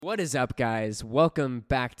What is up, guys? Welcome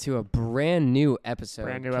back to a brand new episode.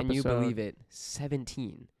 Can you believe it?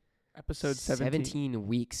 17. Episode 17. 17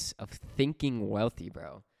 weeks of thinking wealthy,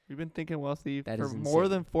 bro. We've been thinking wealthy That for is more insane.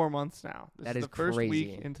 than 4 months now. That is is the first crazy.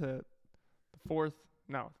 week into the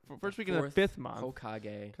first week in the Fourth fifth month.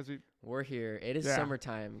 Hokage. Because We're here. It is Yeah.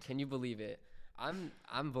 summertime. Can you believe it?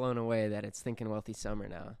 I'm blown away that it's thinking wealthy summer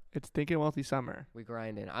now. it's thinking wealthy summer. We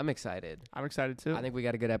grinding. I'm excited. I'm excited too. I think we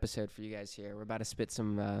got a good episode for you guys here. We're about to spit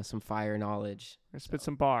some fire knowledge. We're gonna spit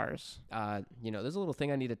some bars. There's a little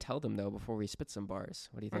thing I need to tell them though before we spit some bars.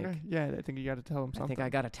 What do you think? Okay. Yeah, I think you got to tell them I something. think I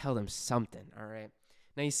got to tell them something, all right?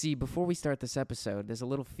 Now, you see, before we start this episode, there's a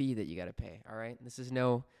little fee that you got to pay, all right? This is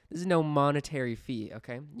no monetary fee,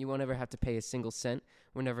 okay? You won't ever have to pay a single cent.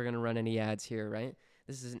 We're never going to run any ads here, right?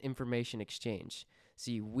 This is an information exchange.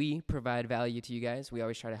 See, we provide value to you guys. We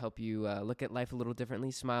always try to help you look at life a little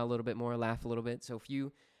differently, smile a little bit more, laugh a little bit. So if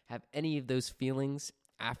you have any of those feelings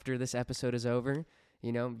after this episode is over,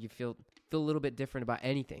 you feel a little bit different about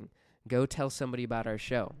anything, go tell somebody about our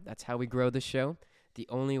show. That's how we grow the show. The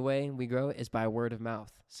only way we grow is by word of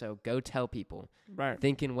mouth. So go tell people. Right.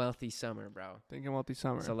 Thinking wealthy summer, bro. Thinking wealthy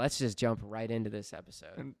summer. So let's just jump right into this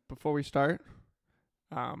episode. And before we start,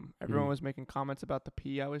 everyone was making comments about the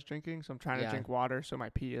pee I was drinking, so I'm trying to drink water so my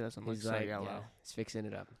pee doesn't look He's so like, yellow. yeah, he's fixing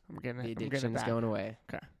it up. I'm getting The it. I'm getting it addiction's back. going away.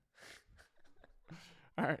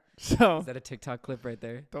 All right. So Is that a TikTok clip right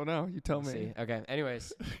there? don't know. You tell Let's me. see. Okay.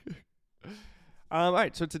 Anyways, All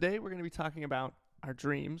right. So today we're going to be talking about our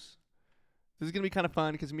dreams. This is going to be kind of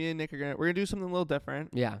fun because me and Nick we're going to do something a little different.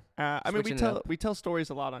 yeah. I mean, Switching it up. we tell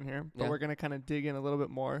stories a lot on here, but Yeah. we're going to kind of dig in a little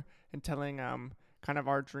bit more and telling kind of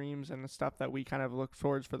our dreams and the stuff that we kind of look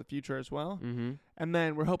towards for the future as well. Mm-hmm. And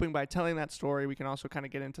then we're hoping by telling that story, we can also kind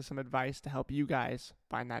of get into some advice to help you guys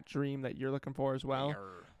find that dream that you're looking for as well,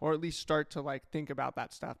 or at least start to like think about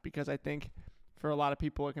that stuff, because I think for a lot of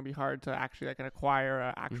people it can be hard to actually like acquire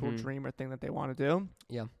an actual Mhm. dream or thing that they want to do.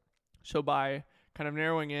 Yeah. So by kind of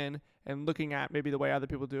narrowing in and looking at maybe the way other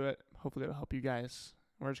people do it, hopefully it'll help you guys.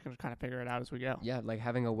 We're just going to kind of figure it out as we go. Yeah, like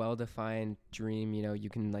having a well-defined dream, you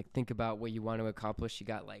can like think about what you want to accomplish. You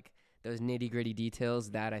got like those nitty-gritty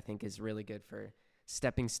details. That I think is really good for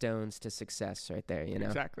stepping stones to success right there,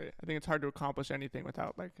 Exactly. I think it's hard to accomplish anything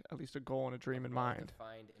without like at least a goal and a dream in mind.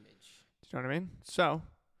 Well-defined image. Do you know what I mean? So,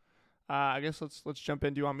 I guess let's jump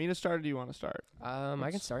in. Do you want me to start or do you want to start? I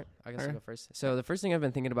can start. I guess I'll Okay. go first. So the first thing I've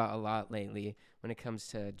been thinking about a lot lately when it comes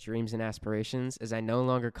to dreams and aspirations is I no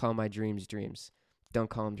longer call my dreams dreams. Don't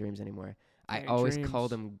call them dreams anymore. I Dang, always call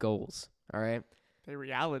dreams. them goals. All right? The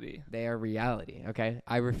reality. They are reality, okay?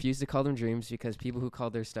 I refuse to call them dreams because people who call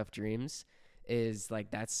their stuff dreams is like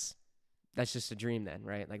that's just a dream then,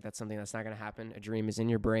 right? Like that's something that's not going to happen. A dream is in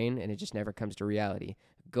your brain and it just never comes to reality.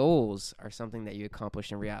 Goals are something that you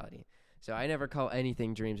accomplish in reality. So I never call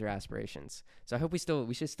anything dreams or aspirations. So I hope we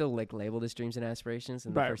should still like label this dreams and aspirations,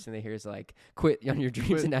 and the Right. first thing they hear is like quit on your dreams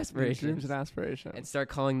Quit and your aspirations. Dreams and aspirations. And start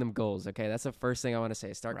calling them goals, okay? That's the first thing I want to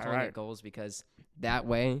say. Start calling Right. it goals, because that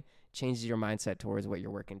way changes your mindset towards what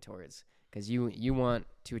you're working towards. Because you want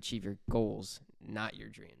to achieve your goals, not your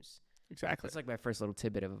dreams. Exactly. That's like my first little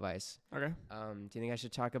tidbit of advice. Okay. Do you think I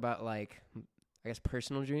should talk about like, I guess,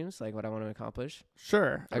 personal dreams, like what I want to accomplish?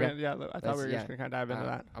 Sure. Okay. I mean, yeah, I thought we were just going to kind of dive into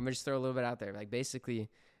that. I'm gonna just throw a little bit out there. Like basically,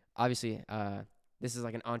 obviously, this is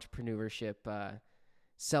like an entrepreneurship,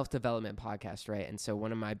 self-development podcast, right? And so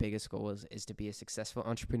one of my biggest goals is to be a successful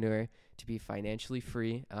entrepreneur, to be financially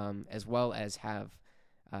free, as well as have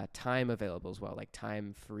time available as well, like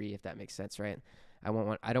time free, if that makes sense, right?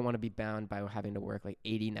 I don't want to be bound by having to work like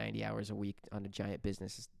 80, 90 hours a week on a giant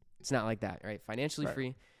business. It's not like that, right? Financially Right.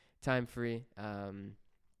 free, time free,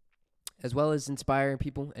 as well as inspire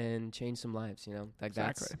people and change some lives, like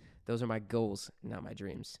Exactly. those are my goals, not my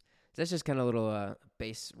dreams. So that's just kind of a little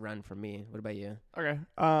base run from me. What about you? Okay.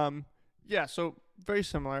 Yeah, so very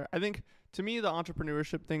similar. I think to me the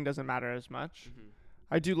entrepreneurship thing doesn't matter as much.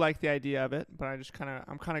 I do like the idea of it, but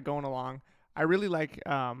I'm kind of going along. I really like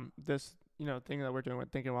this thing that we're doing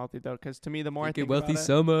with Thinking Wealthy though, because to me the more I think about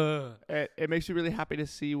summer. it makes me really happy to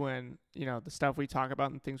see when the stuff we talk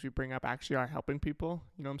about and things we bring up actually are helping people.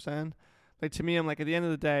 You know what I'm saying? Like to me, I'm like, at the end of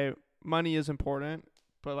the day, money is important,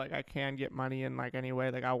 but like I can get money in like any way.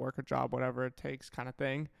 Like I'll work a job, whatever it takes, kind of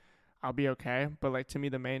thing. I'll be okay. But like to me,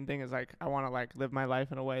 the main thing is like I want to like live my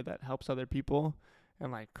life in a way that helps other people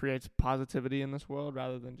and like creates positivity in this world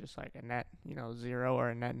rather than just like a net zero or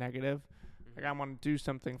a net negative. Like I want to do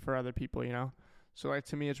something for other people, So like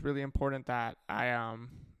to me, it's really important that I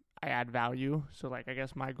add value. So like I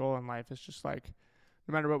guess my goal in life is just like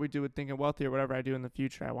no matter what we do with Thinking Wealthy or whatever I do in the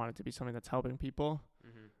future, I want it to be something that's helping people.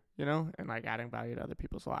 you know, and like adding value to other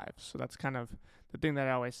people's lives. So that's kind of the thing that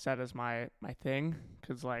I always set as my thing,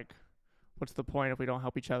 because like, what's the point if we don't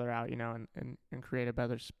help each other out, you know, and create a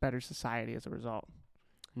better society as a result?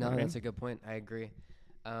 No, You know what I that's mean? a good point. I agree.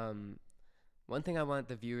 One thing I want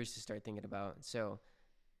the viewers to start thinking about, so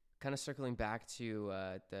kind of circling back to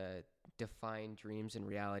the define dreams and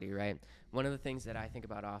reality, right? One of the things that I think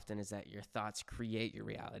about often is that your thoughts create your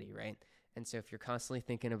reality, right? And so if you're constantly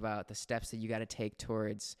thinking about the steps that you got to take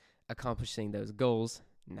towards accomplishing those goals,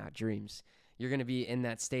 not dreams, you're going to be in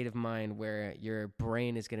that state of mind where your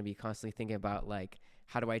brain is going to be constantly thinking about like,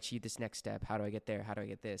 how do I achieve this next step? How do I get there? How do I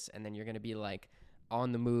get this? And then you're going to be like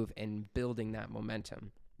on the move and building that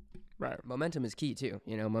momentum. Right. Momentum is key too.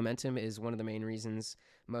 You know, momentum is one of the main reasons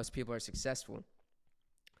most people are successful.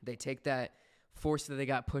 They take that force that they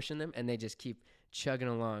got pushing them and they just keep chugging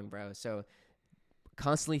along, bro. So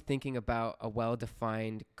constantly thinking about a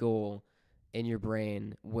well-defined goal in your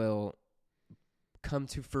brain will come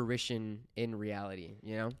to fruition in reality,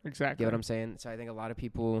 you know? Exactly. Get what I'm saying? So I think a lot of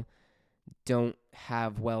people don't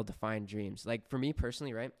have well-defined dreams. Like for me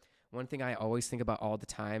personally, right? One thing I always think about all the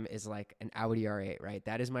time is like an Audi R8, right?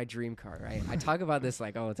 That is my dream car, right? I talk about this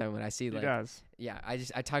like all the time when I see like, He does. yeah, I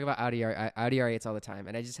talk about Audi R8s all the time,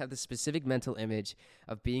 and I just have this specific mental image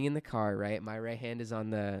of being in the car, right? My right hand is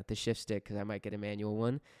on the shift stick because I might get a manual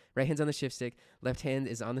one. Right hand's on the shift stick, left hand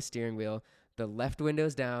is on the steering wheel. The left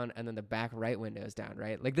window's down, and then the back right window's down,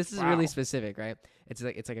 right? Like this is really specific, right? It's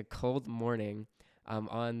like a cold morning.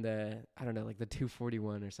 On the, I don't know, like the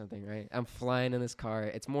 241 or something, right? I'm flying in this car.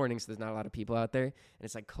 It's morning, so there's not a lot of people out there, and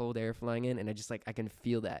it's like cold air flying in, and I just like, I can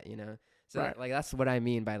feel that, you know? So Right. like that's what I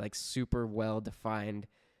mean by like super well-defined,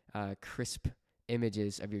 crisp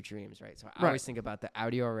images of your dreams, right? So I always think about the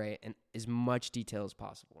Audi R8 in as much detail as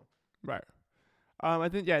possible. Right. I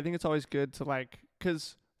think it's always good to like,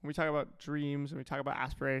 because when we talk about dreams and we talk about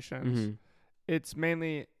aspirations, Mm-hmm. it's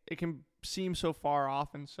mainly, it can seem so far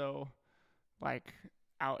off and so like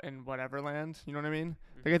out in whatever land, you know what I mean?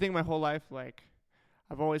 Mm-hmm. Like I think my whole life, like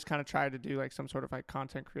I've always kind of tried to do like some sort of like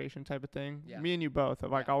content creation type of thing. Yeah. Me and you both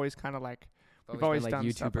have like Yeah. always kind of like, we've Been, always like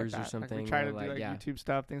done stuff like YouTubers or that. something. Like we try or to do like yeah. YouTube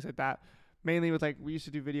stuff, things like that. Mainly with like, we used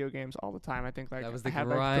to do video games all the time. I think like That was I the had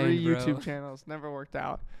like grind, 3 bro. YouTube channels, never worked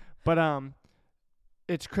out. But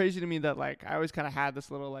it's crazy to me that like I always kind of had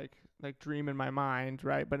this little like dream in my mind,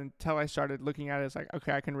 right? But until I started looking at it, it's like,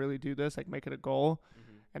 okay, I can really do this, like make it a goal.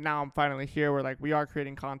 And now I'm finally here where like we are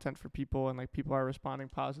creating content for people and like people are responding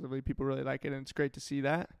positively. People really like it, and it's great to see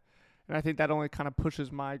that. And I think that only kind of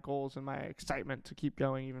pushes my goals and my excitement to keep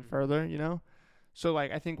going even further, you know? So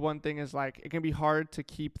like I think one thing is like it can be hard to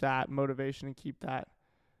keep that motivation and keep that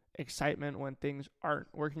excitement when things aren't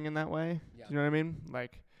working in that way. Yeah. You know what I mean?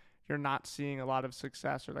 Like you're not seeing a lot of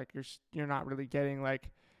success, or like you're not really getting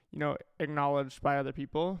like, you know, acknowledged by other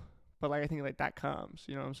people. But like I think like that comes,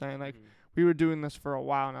 you know what I'm saying? Like we were doing this for a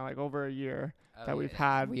while now, like over a year that we've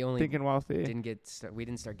had We only Thinking Wealthy. we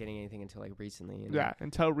didn't start getting anything until like recently. You know? Yeah,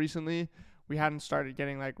 until recently we hadn't started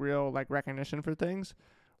getting like real like recognition for things,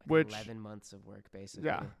 Like which 11 months of work basically.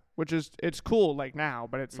 yeah, which is, it's cool like now,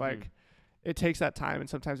 but it's Mhm. like it takes that time, and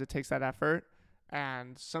sometimes it takes that effort,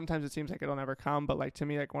 and sometimes it seems like it'll never come. But like to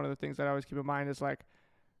me, like one of the things that I always keep in mind is like,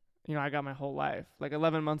 you know, I got my whole life. Like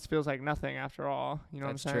 11 months feels like nothing after all. You know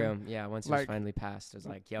That's what I'm saying? true. Yeah, once it Like- was finally passed, it was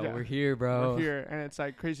like, yo, Yeah. we're here, bro. We're here, and it's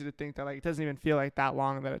like crazy to think that like it doesn't even feel like that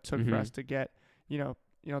long that it took for Mhm. us to get, you know,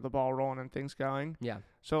 the ball rolling and things going. Yeah.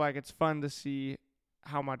 So like it's fun to see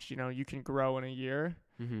how much, you know, you can grow in a year.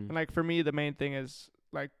 Mm-hmm. And like for me, the main thing is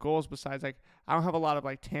like goals. Besides, like I don't have a lot of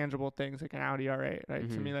like tangible things like an Audi R8, right?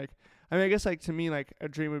 To Mhm. me, like I guess like to me, like a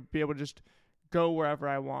dream would be able to just go wherever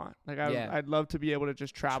I want. Like I'd love to be able to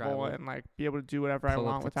just travel and like be able to do whatever I Pull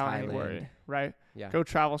up want to without any Thailand. worry, right? Yeah. Go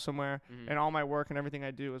travel somewhere, Mhm. and all my work and everything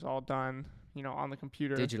I do is all done, you know, on the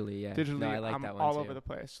computer. digitally, yeah. Digitally, No, I like I'm that one all too. over the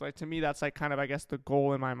place. So, like to me, that's like kind of, I guess, the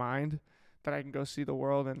goal in my mind, that I can go see the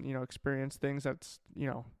world and, you know, experience things. That's, you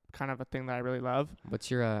know, kind of a thing that I really love. What's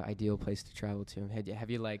your ideal place to travel to? Have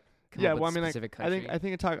you like come Yeah, up with well, I a mean, like specific I country?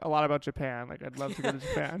 think I talk a lot about Japan. Like I'd love to go to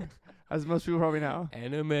Japan, as most people probably know.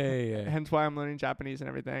 Anime. Hence why I'm learning Japanese and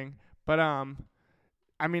everything. But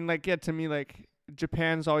I mean, like, yeah, to me, like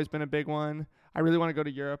Japan's always been a big one. I really want to go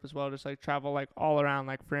to Europe as well, just like travel like all around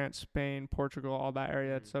like France, Spain, Portugal, all that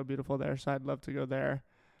area. It's so beautiful there, so I'd love to go there.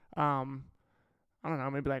 I don't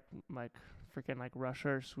know, maybe like freaking like Russia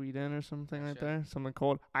or Sweden or something like Russia. there. Something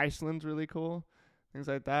cold. Iceland's really cool. Things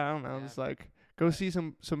like that. I don't know. Yeah. Just like go see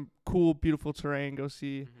some cool, beautiful terrain. Go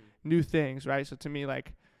see Mhm. new things, right? So to me,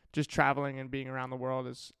 like just traveling and being around the world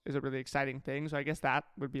is a really exciting thing. So I guess that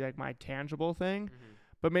would be like my tangible thing. Mhm.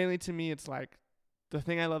 But mainly to me, it's like the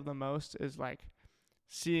thing I love the most is like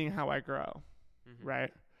seeing how I grow,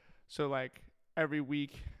 right? So like every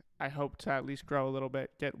week I hope to at least grow a little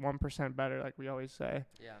bit, get 1% better, like we always say.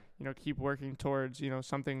 Yeah. You know, keep working towards, you know,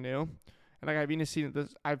 something new. And like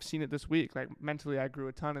I've seen it this week. Like mentally I grew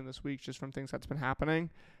a ton in this week just from things that's been happening.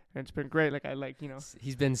 And it's been great. Like I like, you know,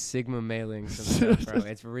 He's been Sigma mailing some stuff, bro.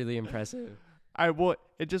 It's really impressive.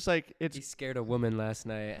 He scared a woman last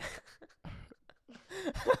night.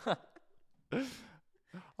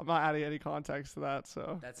 I'm not adding any context to that,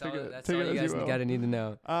 so That's all you guys gotta need to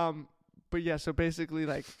know. But yeah, so basically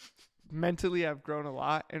like mentally I've grown a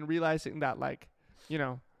lot, and realizing that like, you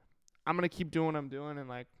know, I'm gonna keep doing what I'm doing, and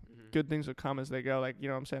like good things will come as they go. Like, you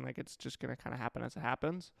know what I'm saying? Like it's just gonna kinda happen as it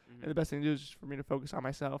happens. And the best thing to do is just for me to focus on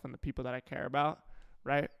myself and the people that I care about,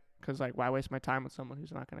 right? Because like why waste my time with someone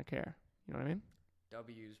who's not gonna care? You know what I mean?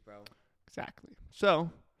 W's, bro. Exactly. So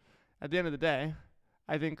at the end of the day,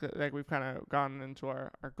 I think that, like we've kind of gone into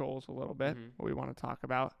our goals a little bit, what we want to talk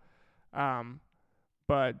about.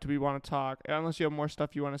 But do we want to talk, unless you have more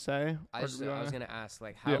stuff you want to say? I was going to ask,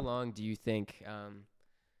 like, how long do you think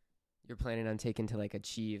you're planning on taking to, like,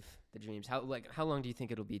 achieve the dreams? How long do you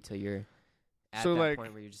think it'll be till you're at that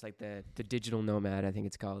point where you're just, like, the digital nomad, I think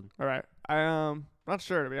it's called? All right. I'm not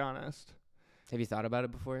sure, to be honest. Have you thought about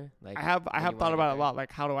it before? Like I have thought about it a lot. Like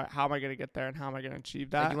how am I going to get there, and how am I going to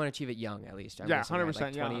achieve that? Like you want to achieve it young, at least. 100%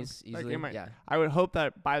 like young. 20s easily. Like yeah. I would hope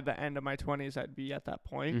that by the end of my 20s, I'd be at that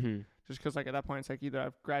point. Just because like at that point, it's like either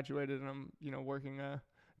I've graduated and I'm, you know, working a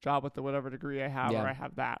job with the whatever degree I have, or I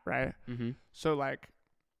have that, right? So like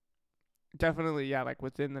definitely, yeah, like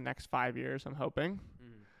within the next 5 years, I'm hoping.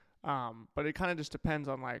 But it kind of just depends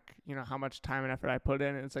on like, you know, how much time and effort I put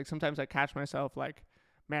in. And it's like sometimes I catch myself like,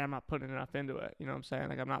 man, I'm not putting enough into it. You know what I'm saying?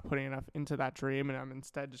 Like I'm not putting enough into that dream, and I'm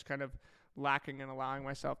instead just kind of lacking and allowing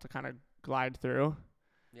myself to kind of glide through.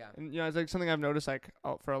 Yeah. And, you know, it's like something I've noticed, like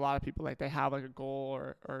for a lot of people, like they have like a goal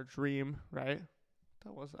or a dream, right?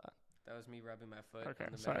 What was that? That was me rubbing my foot. Okay,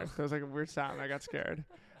 sorry. That was like a weird sound. I got scared.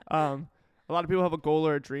 A lot of people have a goal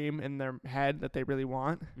or a dream in their head that they really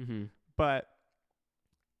want, but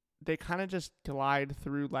they kind of just glide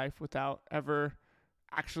through life without ever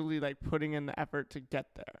actually like putting in the effort to get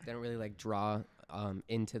there. They don't really like draw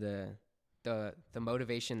into the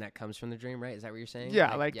motivation that comes from the dream, right? Is that what you're saying?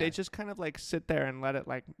 Yeah, like they just kind of like sit there and let it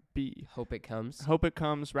like be. Hope it comes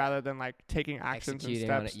rather than like taking actions and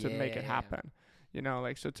steps to make it happen. You know,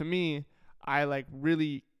 like so to me, I like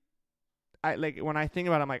when I think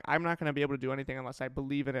about it, I'm like, I'm not going to be able to do anything unless I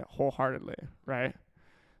believe in it wholeheartedly, right?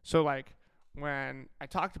 So like when I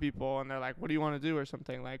talk to people and they're like, what do you want to do or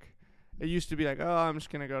something, like it used to be like, oh, I'm just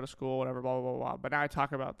going to go to school, whatever, blah, blah, blah, blah. But now I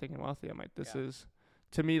talk about thinking wealthy. I'm like, this is,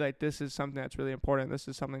 to me, like, this is something that's really important. This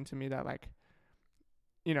is something to me that, like,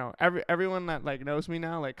 you know, everyone that, like, knows me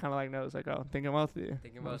now, like, kind of, like, knows, like, oh, thinking wealthy.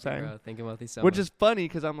 Thinking wealthy, bro. Thinking wealthy so Which is funny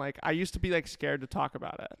because I'm, like, I used to be, like, scared to talk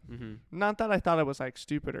about it. Not that I thought it was, like,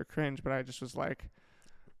 stupid or cringe, but I just was, like,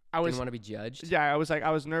 didn't want to be judged? Yeah, I was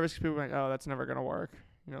nervous because people were like, oh, that's never going to work.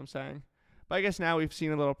 You know what I'm saying? But I guess now we've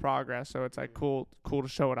seen a little progress, so it's like cool to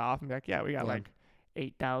show it off and be like, yeah, we got like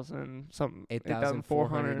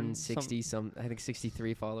 8,460 some, I think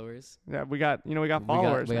 63 followers. Yeah, we got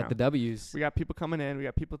followers. We got the W's. We got people coming in. We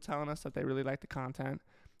got people telling us that they really like the content.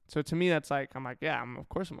 So to me, that's like, I'm like, yeah, of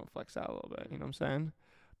course I'm gonna flex out a little bit. You know what I'm saying?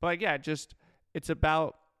 But like, yeah, it's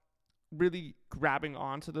about really grabbing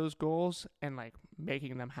onto those goals and like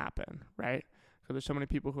making them happen, right? So there's so many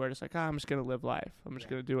people who are just like, I'm just gonna live life. I'm just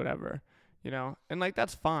gonna do whatever. You know, and like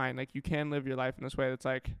that's fine. Like you can live your life in this way. That's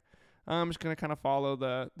like, I'm just gonna kind of follow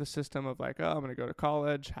the system of like, oh, I'm gonna go to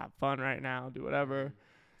college, have fun right now, do whatever.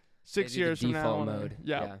 6 years from now,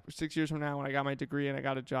 6 years from now, when I got my degree and I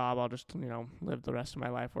got a job, I'll just, you know, live the rest of my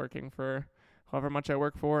life working for however much I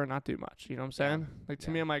work for and not do much. You know what I'm saying? Like to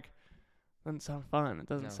me, I'm like, doesn't sound fun. It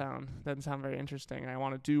doesn't sound very interesting. And I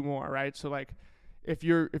want to do more, right? So like, if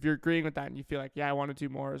you're agreeing with that and you feel like, yeah, I want to do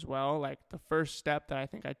more as well, like the first step that I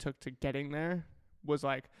think I took to getting there was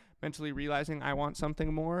like mentally realizing I want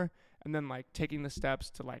something more, and then like taking the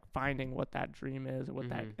steps to like finding what that dream is and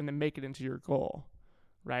what and then make it into your goal,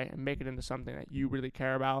 right? And make it into something that you really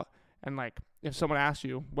care about. And like if someone asks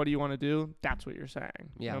you, what do you want to do? That's what you're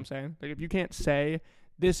saying. You know what I'm saying? Like if you can't say,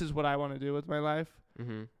 this is what I want to do with my life,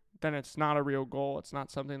 then it's not a real goal. It's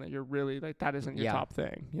not something that you're really like, that isn't your top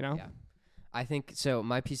thing, you know? Yeah. I think so.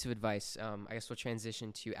 My piece of advice, I guess we'll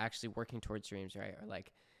transition to actually working towards dreams, right? Or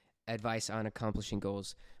like advice on accomplishing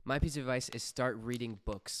goals. My piece of advice is start reading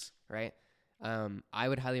books, right? I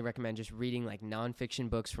would highly recommend just reading like nonfiction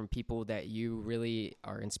books from people that you really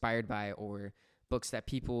are inspired by, or books that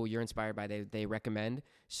people you're inspired by, they recommend.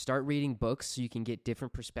 Start reading books so you can get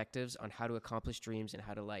different perspectives on how to accomplish dreams and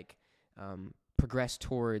how to like progress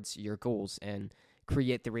towards your goals and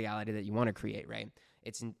create the reality that you want to create, right?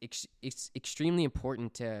 It's extremely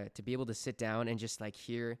important to be able to sit down and just like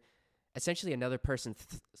hear essentially another person's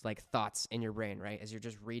like thoughts in your brain, right? As you're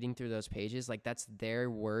just reading through those pages, like that's their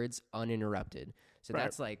words uninterrupted. So Right.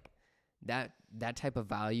 that's like that type of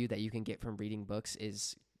value that you can get from reading books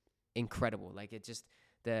is incredible. Like it just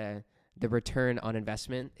the return on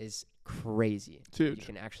investment is crazy. It's You huge.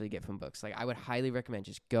 can actually get from books. Like I would highly recommend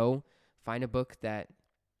just go find a book that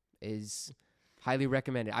is highly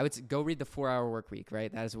recommended. I would go read the 4-Hour Workweek,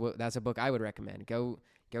 right? That's a book I would recommend. Go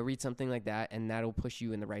read something like that, and that'll push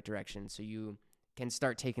you in the right direction, so you can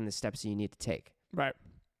start taking the steps that you need to take. Right.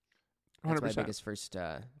 That's 100%. my biggest first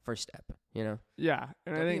step. You know, Yeah,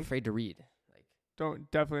 and don't I be think afraid to read.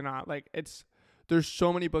 Like definitely not. Like there's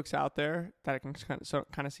so many books out there that it can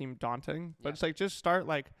kind of seem daunting, but Yeah. it's like just start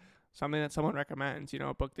like something that someone recommends. You know,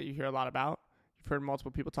 a book that you hear a lot about. You've heard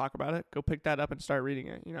multiple people talk about it. Go pick that up and start reading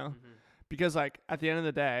it. You know. Because like at the end of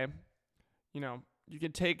the day, you know, you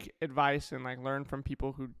can take advice and like learn from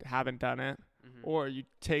people who haven't done it, or you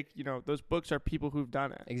take, you know, those books are people who've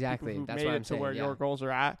done it. Exactly. People who've That's made what it I'm to saying, where yeah. your goals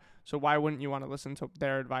are at. So why wouldn't you want to listen to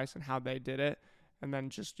their advice and how they did it, and then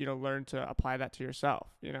just, you know, learn to apply that to yourself,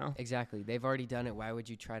 you know? Exactly. They've already done it. Why would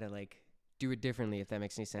you try to like do it differently, if that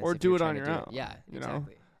makes any sense? Or if do you're it on trying to your do own, Yeah, you know?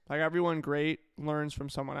 exactly. Like everyone great learns from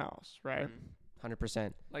someone else, right?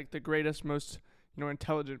 100%. Like the greatest, most, you know,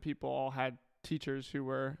 intelligent people all had teachers who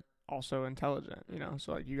were also intelligent, you know?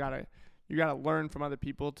 So like you gotta learn from other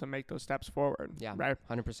people to make those steps forward. Yeah. Right.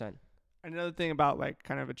 100%. Another thing about like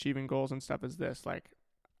kind of achieving goals and stuff is this, like,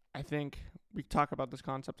 I think we talk about this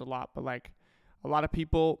concept a lot, but like a lot of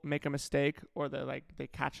people make a mistake or they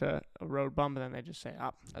catch a road bump and then they just say,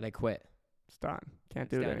 oh, Or they quit. it's done. Can't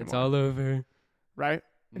It's do it done. anymore. It's all over. Right?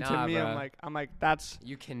 And to Nah, me, bro. I'm like, that's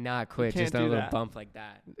You cannot quit can't just on a do little that. bump like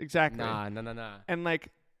that. exactly. Nah. And like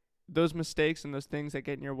those mistakes and those things that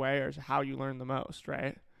get in your way are how you learn the most,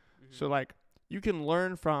 right? So like you can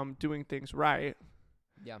learn from doing things right,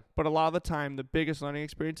 Yeah. but a lot of the time the biggest learning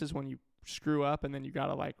experience is when you screw up and then you got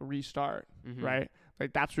to like restart, right?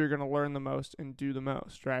 Like that's where you're going to learn the most and do the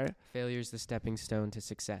most, right? Failure's the stepping stone to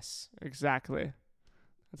success. Exactly.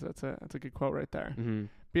 That's a good quote right there. Mm-hmm.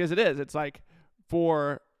 Because it is. It's like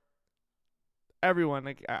for everyone,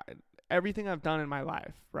 like everything I've done in my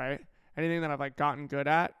life, right? Anything that I've like gotten good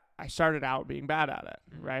at, I started out being bad at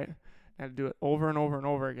it, Mhm. right? I had to do it over and over and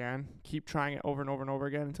over again, keep trying it over and over and over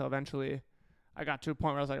again until eventually I got to a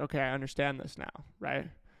point where I was like, okay, I understand this now, right?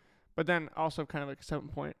 But then also kind of like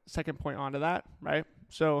second point onto that, right?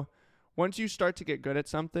 So once you start to get good at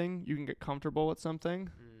something, you can get comfortable with something,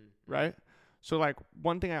 right? So like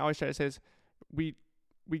one thing I always try to say is we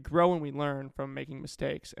grow and we learn from making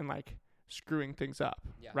mistakes and like screwing things up,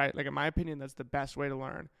 Yeah. right? Like in my opinion, that's the best way to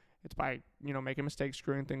learn. It's by, you know, making mistakes,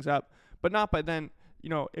 screwing things up, but not by then, you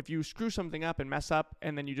know, if you screw something up and mess up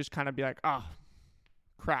and then you just kind of be like, oh,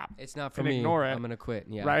 crap, It's not for And me. ignore it, I'm gonna quit.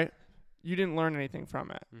 Yeah. right? You didn't learn anything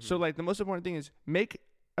from it. So Mhm. like the most important thing is make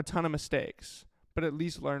a ton of mistakes, but at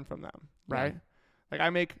least learn from them, Yeah. right? Like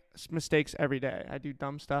I make mistakes every day. I do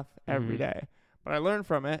dumb stuff every Mhm. day, but I learn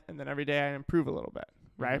from it, and then every day I improve a little bit,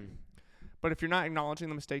 right? Mhm. But if you're not acknowledging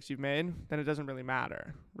the mistakes you've made, then it doesn't really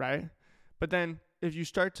matter, right? But then if you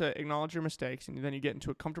start to acknowledge your mistakes and then you get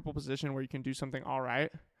into a comfortable position where you can do something all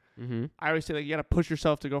right, Mhm. I always say like you got to push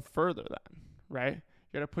yourself to go further then, right?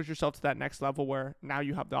 You got to push yourself to that next level where now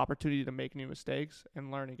you have the opportunity to make new mistakes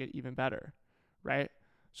and learn and get even better, right?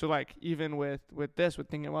 So like even with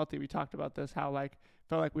Thinking Wealthy, we talked about this, how like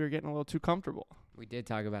felt like we were getting a little too comfortable. We did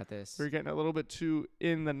talk about this. We were getting a little bit too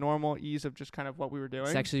in the normal ease of just kind of what we were doing.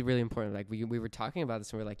 It's actually really important. Like we were talking about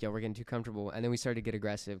this and we are like, yo, we're getting too comfortable. And then we started to get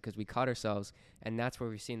aggressive because we caught ourselves, and that's where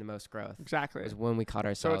we've seen the most growth. Exactly. Was when we caught So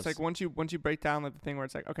ourselves. it's like once you break down like the thing where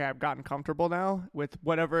it's like, okay, I've gotten comfortable now with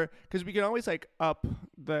whatever, because we can always like up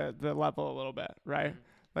the level a little bit, right?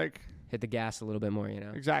 Like hit the gas a little bit more, you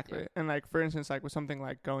know? exactly. And like for instance, like with something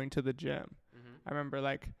like going to the gym, I remember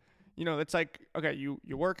like, you know, it's like, okay, you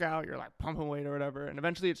work out, you're like pumping weight or whatever, and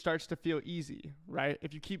eventually it starts to feel easy, right?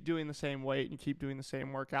 If you keep doing the same weight and you keep doing the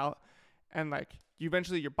same workout, and like you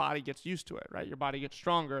eventually your body gets used to it, right? Your body gets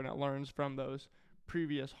stronger and it learns from those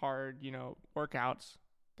previous hard, you know, workouts.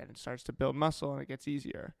 Then it starts to build muscle and it gets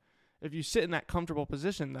easier. If you sit in that comfortable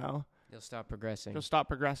position though, You'll stop progressing. you'll stop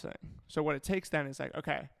progressing. So what it takes then is like,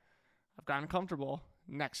 okay, I've gotten comfortable,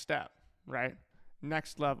 next step, right?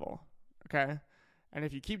 Next level, okay? And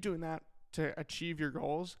if you keep doing that to achieve your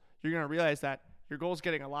goals, you're going to realize that your goal's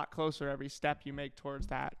getting a lot closer every step you make towards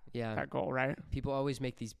that Yeah. goal, right? People always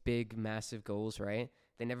make these big, massive goals, right?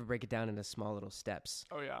 they never break it down into small little steps.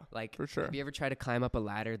 Oh yeah, Like, for sure. have you ever tried to climb up a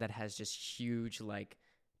ladder that has just huge, like,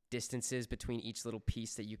 distances between each little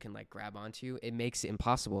piece that you can, like, grab onto? It makes it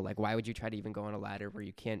impossible. Like, why would you try to even go on a ladder where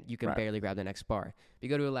you can Right. barely grab the next bar? If you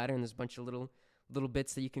go to a ladder and there's a bunch of little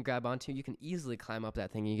bits that you can grab onto, you can easily climb up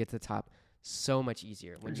that thing and you get to the top so much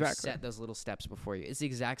easier when you Exactly. set those little steps before you. It's the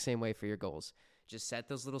exact same way for your goals. Just set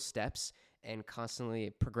those little steps and constantly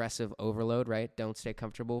progressive overload, right? Don't stay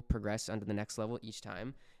comfortable, progress onto the next level each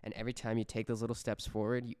time. And every time you take those little steps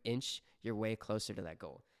forward, you inch your way closer to that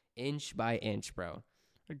goal. Inch by inch, bro.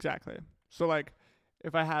 Exactly. So like,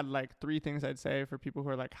 if I had like 3 things I'd say for people who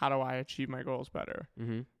are like, how do I achieve my goals better?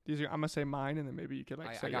 Mm-hmm. These are, I'm gonna say mine, and then maybe you could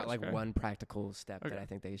like say I got yours, like okay? one practical step that Okay. I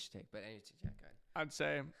think they should take. But anyway, yeah, go ahead. I'd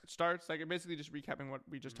say it starts like basically just recapping what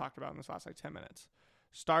we just Mm-hmm. talked about in this last like 10 minutes.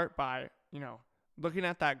 Start by, looking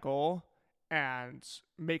at that goal and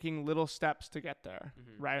making little steps to get there,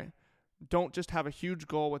 Mm-hmm. right? Don't just have a huge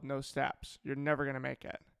goal with no steps. You're never going to make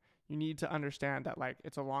it. You need to understand that like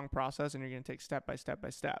it's a long process and you're going to take step by step by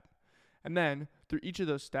step. And then through each of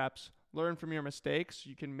those steps, learn from your mistakes so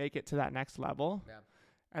you can make it to that next level. Yeah.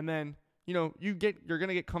 And then you're going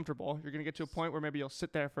to get comfortable. You're going to get to a point where maybe you'll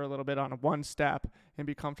sit there for a little bit on one step and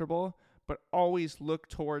be comfortable, but always look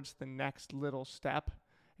towards the next little step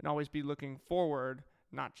and always be looking forward,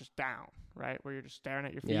 not just down, right? Where you're just staring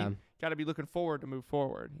at your feet. Yeah. Got to be looking forward to move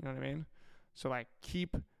forward. You know what I mean? So like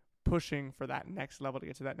keep pushing for that next level to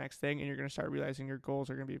get to that next thing. And you're going to start realizing your goals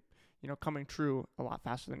are going to be, coming true a lot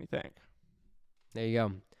faster than you think. There you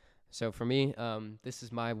go. So for me, this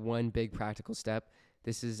is my one big practical step.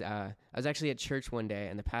 This is, I was actually at church one day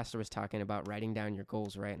and the pastor was talking about writing down your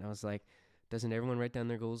goals, right? And I was like, doesn't everyone write down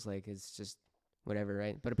their goals? Like, it's just whatever,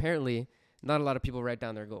 right? But apparently, not a lot of people write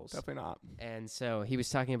down their goals. Definitely not. And so he was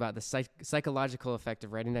talking about the psychological effect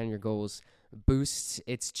of writing down your goals boosts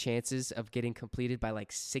its chances of getting completed by like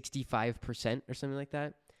 65% or something like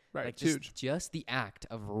that. Right. Like It's huge. just the act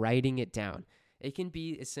of writing it down. It can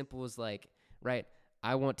be as simple as like, right,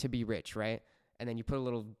 I want to be rich, right? And then you put a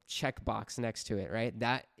little check box next to it, right?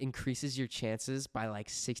 That increases your chances by like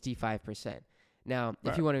 65%. Now,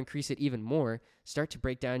 if you want to increase it even more, start to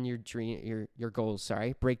break down your goals,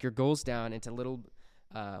 break your goals down into little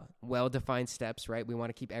well-defined steps, right? We want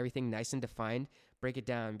to keep everything nice and defined. Break it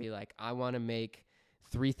down and be like, I want to make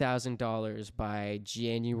 $3,000 by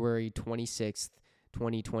January 26th,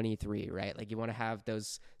 2023, right? Like you want to have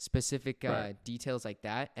those specific details like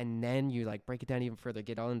that. And then you like break it down even further,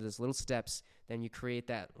 get all into those little steps. Then you create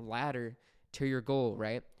that ladder to your goal,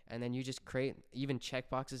 right? And then you just create even check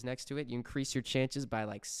boxes next to it. You increase your chances by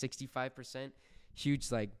like 65%.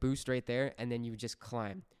 Huge like boost right there. And then you just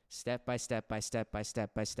climb step by step by step by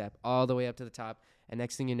step by step all the way up to the top. And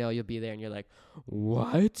next thing you know, you'll be there and you're like,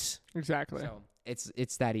 what? Exactly. So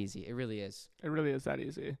it's that easy. It really is. It really is that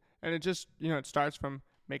easy. And it just, it starts from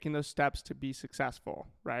making those steps to be successful,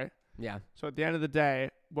 right? Yeah. So at the end of the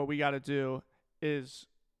day, what we got to do is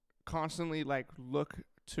constantly like look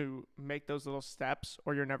to make those little steps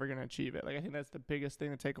or you're never going to achieve it. Like I think that's the biggest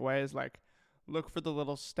thing to take away is like look for the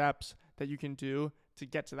little steps that you can do to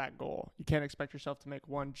get to that goal. You can't expect yourself to make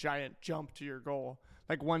one giant jump to your goal.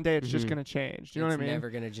 Like one day it's just going to change. Do you know what I mean? It's never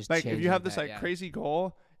going to just like change if you have like this that, like yeah. crazy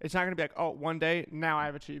goal, it's not going to be like, oh, one day now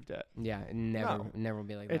I've achieved it. Yeah, never will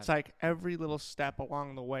be like It's that. like every little step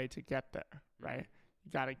along the way to get there, right?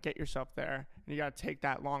 You got to get yourself there and you got to take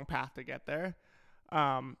that long path to get there.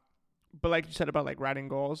 But like you said about like writing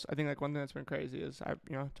goals, I think like one thing that's been crazy is I,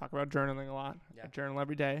 talk about journaling a lot. Yeah. I journal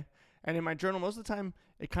every day. And in my journal, most of the time,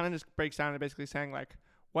 it kind of just breaks down to basically saying like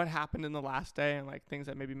what happened in the last day and like things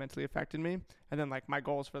that maybe mentally affected me. And then like my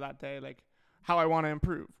goals for that day, like how I want to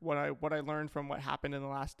improve, what I learned from what happened in the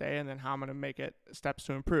last day, and then how I'm going to make it steps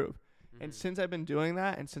to improve. And since I've been doing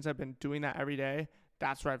that, and since I've been doing that every day,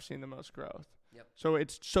 that's where I've seen the most growth. Yep. So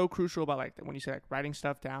it's so crucial about like when you say like writing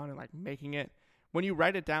stuff down and like making it, when you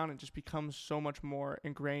write it down, it just becomes so much more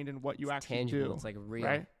ingrained in what you It's actually tangible. do. It's like real.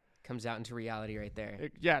 Right? Comes out into reality right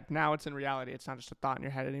there. Now it's in reality. It's not just a thought in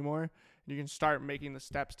your head anymore. You can start making the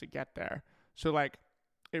steps to get there. So like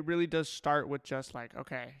it really does start with just like,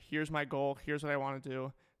 okay, here's my goal. Here's what I want to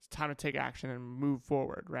do. It's time to take action and move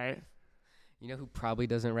forward, right? You know who probably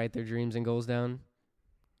doesn't write their dreams and goals down?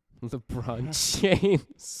 LeBron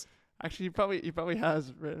James. Actually, he probably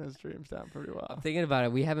has written his dreams down pretty well. I'm thinking about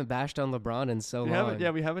it. We haven't bashed on LeBron in so long.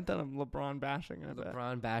 We haven't done a LeBron bashing. I bet.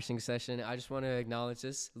 LeBron bashing session. I just want to acknowledge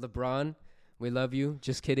this. LeBron, we love you.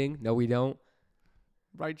 Just kidding. No, we don't.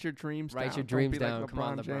 Write your dreams down. Write your Don't dreams be down. Like Come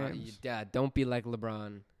on, LeBron. James. Yeah, don't be like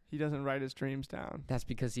LeBron. He doesn't write his dreams down. That's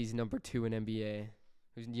because he's number 2 in NBA.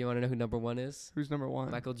 You want to know who number 1 is? Who's number one?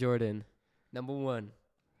 Michael Jordan. Number 1.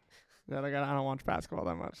 Yeah, like I don't watch basketball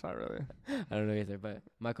that much. Not really. I don't know either, but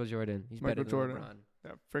Michael Jordan, he's Michael better Jordan. than LeBron.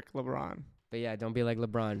 Yeah, frick LeBron. But yeah, don't be like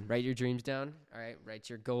LeBron. Write your dreams down. All right, write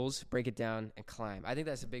your goals, break it down, and climb. I think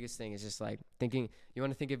that's the biggest thing. Is just like thinking. You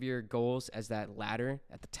want to think of your goals as that ladder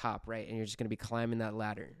at the top, right? And you're just gonna be climbing that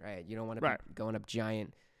ladder, right? You don't want to Right. be going up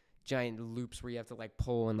giant loops where you have to like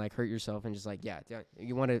pull and like hurt yourself and just like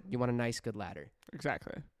you want a nice good ladder.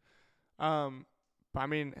 Exactly. But I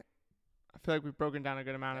mean, I feel like we've broken down a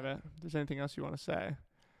good amount of it. If there's anything else you want to say?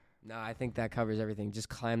 No, I think that covers everything. Just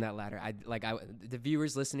climb that ladder. The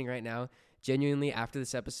viewers listening right now, genuinely after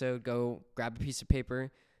this episode, go grab a piece of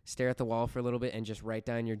paper, stare at the wall for a little bit, and just write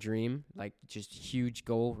down your dream, like just huge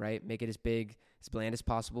goal, right? Make it as big, as bland as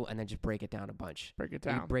possible, and then just break it down a bunch. Break it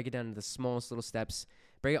You down. break it down into the smallest little steps.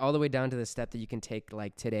 Break it all the way down to the step that you can take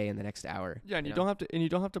like today in the next hour. Yeah, and you know?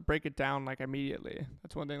 don't have to break it down like immediately.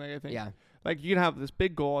 That's one thing like I think. Yeah, Like you can have this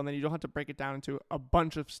big goal and then you don't have to break it down into a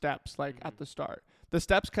bunch of steps like at the start. The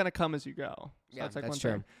steps kind of come as you go. So Yeah, that's like that's one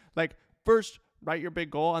true. thing. Like first write your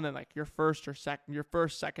big goal and then like your first,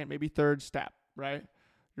 second, maybe third step, right?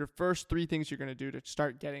 Your first 3 things you're going to do to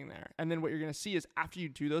start getting there. And then what you're going to see is after you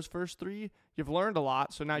do those first 3, you've learned a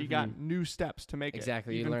lot. So now you got new steps to make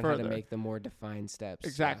exactly. it You even learn further. how to make the more defined steps.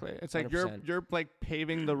 Exactly. Yeah, It's like 100%. you're like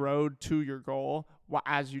paving the road to your goal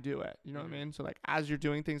as you do it. You know what I mean? So like as you're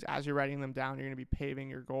doing things, as you're writing them down, you're going to be paving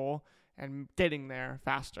your goal and getting there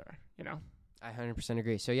faster, you know? I 100%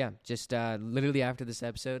 agree. So yeah, just literally after this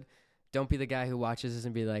episode, don't be the guy who watches this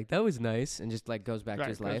and be like, that was nice, and just like goes back to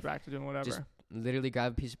his goes life. back to doing whatever. Just literally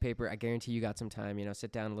grab a piece of paper. I guarantee you got some time,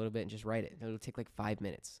 sit down a little bit and just write it. It'll take like 5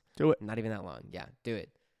 minutes. Do it. Not even that long. Yeah, do it.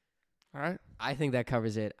 All right. I think that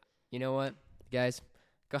covers it. You know what, guys?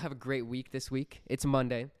 Go have a great week this week. It's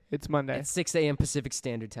Monday. It's Monday. It's 6 a.m. Pacific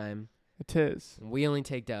Standard Time. It is. We only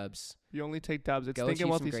take dubs. You only take dubs. It's Go Thinking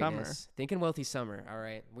achieve some Wealthy Summer. greatness. Thinking Wealthy Summer. All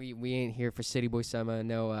right. We ain't here for City Boy Summer.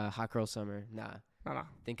 No Hot Girl Summer. Nah. No.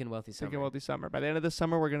 Thinking Wealthy Summer. Thinking Wealthy Summer. By the end of this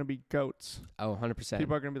summer, we're going to be goats. Oh, 100%.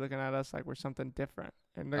 People are going to be looking at us like we're something different.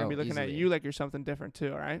 And they're going Oh, to be looking at easily. you like you're something different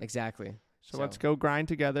too, all right? Exactly. So let's go grind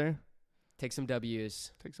together. Take some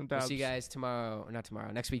W's. Take some We'll dubs. see you guys tomorrow. Not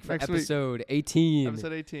tomorrow. Next week for Next week. episode 18.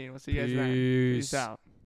 Episode 18. We'll see you guys then. Peace. Peace out.